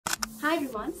Hi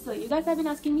everyone, so you guys have been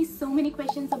asking me so many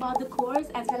questions about the course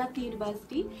as well as the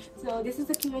university. So this is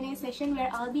a Q&A session where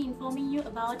I'll be informing you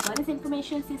about what is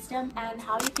information system and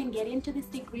how you can get into this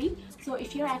degree. So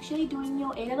if you're actually doing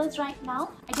your A-levels right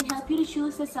now, I can help you to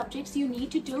choose the subjects you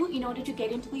need to do in order to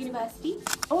get into the university.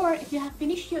 Or if you have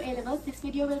finished your A-levels, this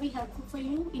video will be helpful for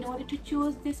you in order to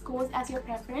choose this course as your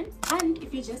preference. And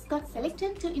if you just got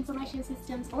selected to information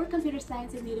systems or computer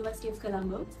science in the University of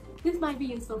Colombo, this might be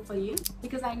useful for you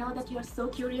because I know that you're so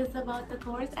curious about the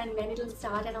course and when it'll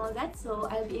start and all that, so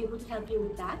I'll be able to help you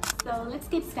with that. So let's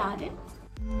get started.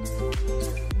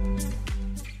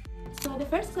 So the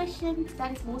first question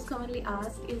that is most commonly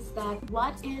asked is that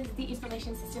what is the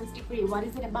information systems degree? What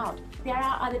is it about? There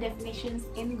are other definitions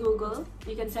in Google,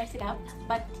 you can search it up,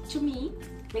 but to me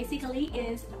basically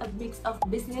is a mix of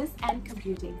business and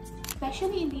computing.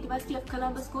 Especially in the University of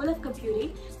Colombo School of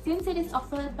Computing, since it is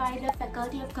offered by the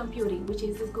Faculty of Computing, which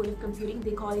is the School of Computing,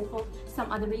 they call it for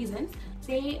some other reasons,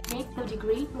 they make the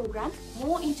degree program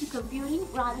more into computing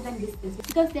rather than business.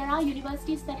 Because there are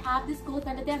universities that have this course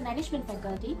under their management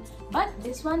faculty, but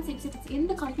this one, since it's in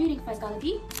the computing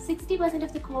faculty, 60%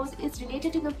 of the course is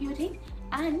related to computing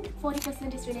and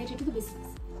 40% is related to the business.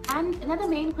 And another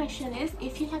main question is,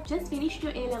 if you have just finished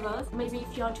your A-levels, maybe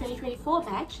if you're 2024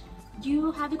 batch,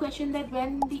 you have the question that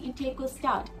when the intake will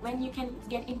start, when you can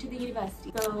get into the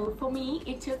university. So for me,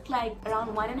 it took like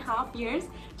around 1.5 years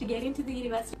to get into the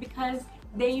university because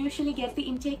they usually get the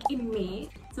intake in May.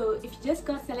 So if you just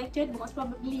got selected, most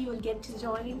probably you will get to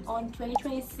join on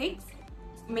 2026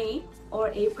 May or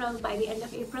April, by the end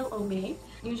of April or May.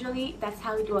 Usually that's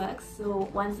how it works. So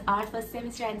once our first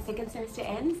semester and second semester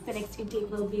ends, the next intake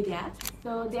will be there.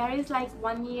 So there is like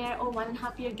 1 year or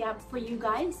 1.5 year gap for you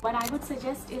guys. What I would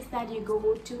suggest is that you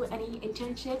go to any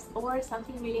internships or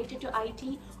something related to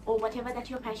IT or whatever that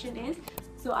your passion is.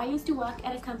 So I used to work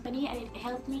at a company and it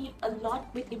helped me a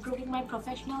lot with improving my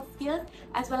professional skills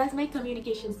as well as my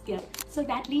communication skills. So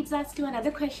that leads us to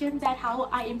another question, that how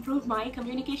I improved my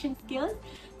communication skills.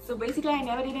 So basically I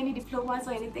never did any diplomas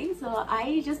or anything, so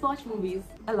I just watch movies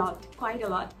a lot, quite a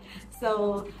lot.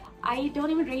 So I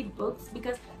don't even read books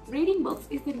because reading books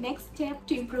is the next step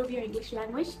to improve your English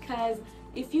language, because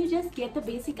if you just get the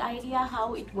basic idea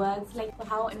how it works, like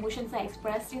how emotions are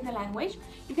expressed in the language,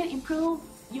 you can improve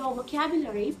your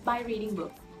vocabulary by reading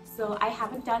books. So I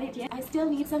haven't done it yet. I still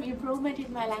need some improvement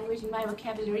in my language, in my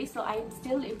vocabulary, so I'm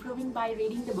still improving by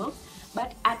reading the books.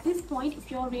 But at this point,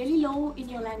 if you're really low in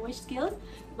your language skills,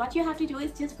 what you have to do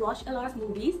is just watch a lot of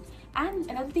movies. And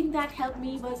another thing that helped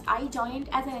me was I joined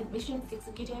as an admissions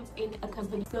executive in a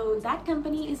company. So that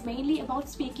company is mainly about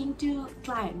speaking to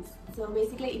clients, so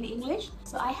basically in English.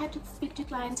 So I had to speak to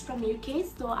clients from UK,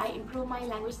 so I improved my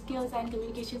language skills and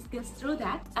communication skills through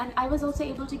that. And I was also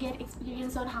able to get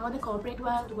experience on how the corporate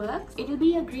world works. It will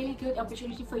be a really good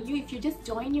opportunity for you if you just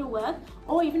join your work,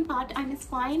 or even part-time is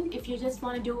fine if you just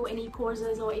want to do any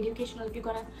courses or educational. If you're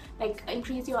gonna like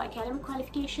increase your academic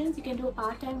qualifications, you can do a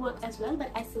part-time work as well.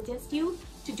 But I suggest you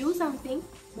to do something,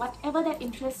 whatever that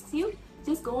interests you,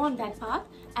 just go on that path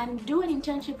and do an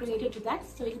internship related to that,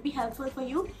 so it'll be helpful for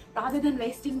you rather than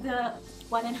wasting the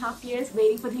 1.5 years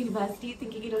waiting for the university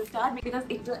thinking it will start, because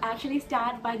it will actually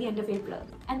start by the end of April.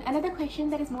 And another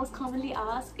question that is most commonly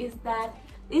asked is that,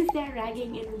 is there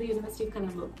ragging in the University of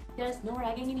Colombo? There's no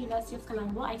ragging in University of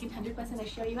Colombo, I can 100%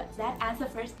 assure you that as a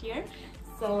first year.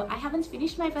 So I haven't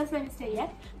finished my first semester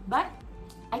yet, but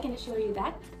I can assure you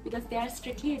that, because they are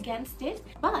strictly against it.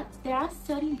 But there are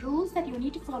certain rules that you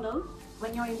need to follow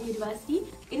when you're in the university.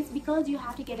 It is because you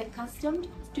have to get accustomed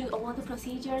to all the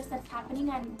procedures that's happening,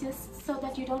 and just so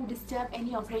that you don't disturb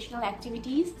any operational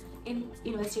activities in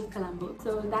University of Colombo.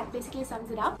 So that basically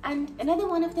sums it up. And another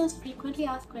one of those frequently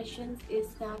asked questions is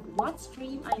that what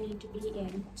stream I need to be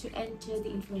in to enter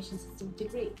the information system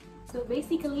degree. So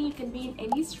basically you can be in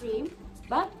any stream,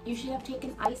 but you should have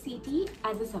taken ICT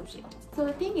as a subject. So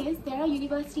the thing is, there are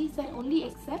universities that only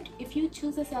accept if you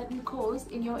choose a certain course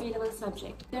in your A-level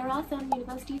subject. There are some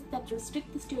universities that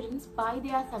restrict the students by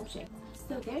their subject.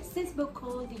 So there's this book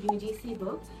called the UGC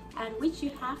book, and which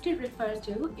you have to refer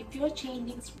to if you're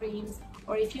changing streams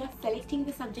or if you're selecting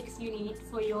the subjects you need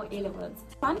for your A-levels.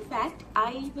 Fun fact,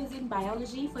 I was in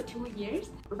biology for 2 years.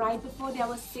 Right before there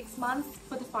was 6 months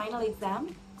for the final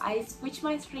exam, I switched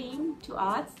my stream to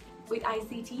arts with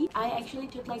ICT. I actually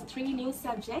took like 3 new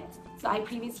subjects. So I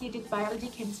previously did biology,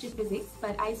 chemistry, physics,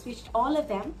 but I switched all of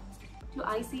them to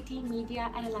ICT,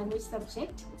 media and a language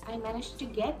subject. I managed to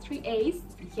get 3 A's,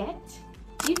 yet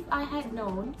if I had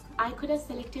known, I could have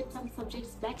selected some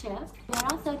subjects better. There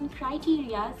are certain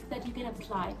criteria that you can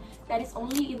apply that is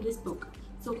only in this book.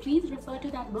 So please refer to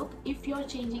that book if you're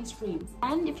changing streams.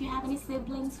 And if you have any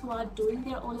siblings who are doing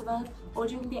their O-levels or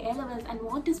doing their A-levels and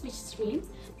want to switch streams,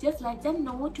 just let them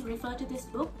know to refer to this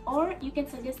book, or you can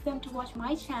suggest them to watch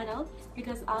my channel,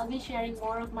 because I'll be sharing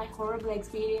more of my horrible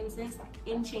experiences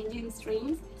in changing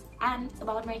streams and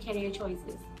about my career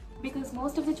choices, because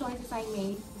most of the choices I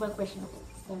made were questionable.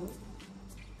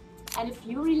 And if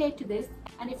you relate to this,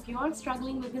 and if you're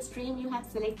struggling with the stream you have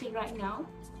selected right now,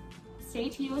 stay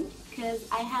tuned, because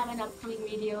I have an upcoming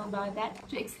video about that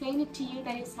to explain it to you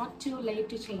that it's not too late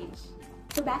to change.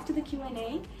 So back to the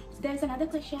Q&A. There's another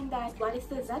question that what is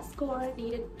the Z score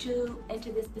needed to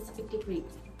enter this specific degree,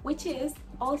 which is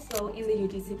also in the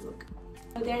UGC book.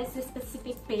 So there is a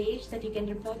specific page that you can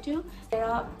refer to. There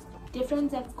are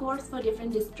different Z scores for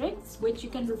different districts, which you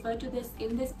can refer to this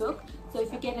in this book. So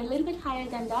if you get a little bit higher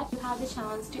than that, you have the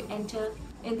chance to enter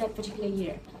in that particular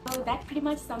year. So that pretty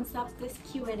much sums up this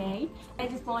Q&A. I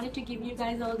just wanted to give you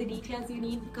guys all the details you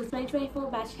need, because 2024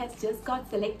 batch has just got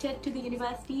selected to the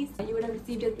universities. You would have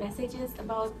received messages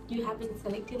about you have been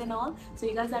selected and all, so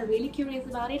you guys are really curious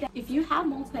about it. If you have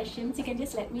more questions, you can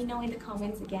just let me know in the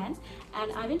comments again,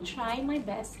 and I will try my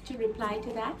best to reply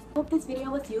to that. Hope this video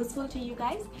was useful to you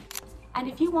guys. And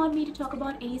if you want me to talk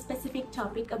about any specific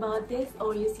topic about this,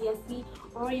 or UCSC,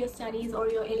 or your studies, or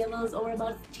your A-levels, or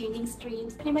about changing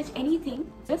streams, pretty much anything,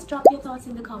 just drop your thoughts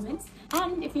in the comments.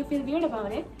 And if you feel weird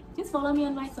about it, just follow me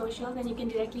on my socials, and you can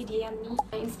directly DM me on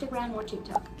Instagram or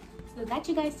TikTok. So that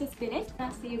you guys just did it.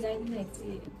 I'll see you guys in the next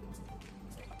video.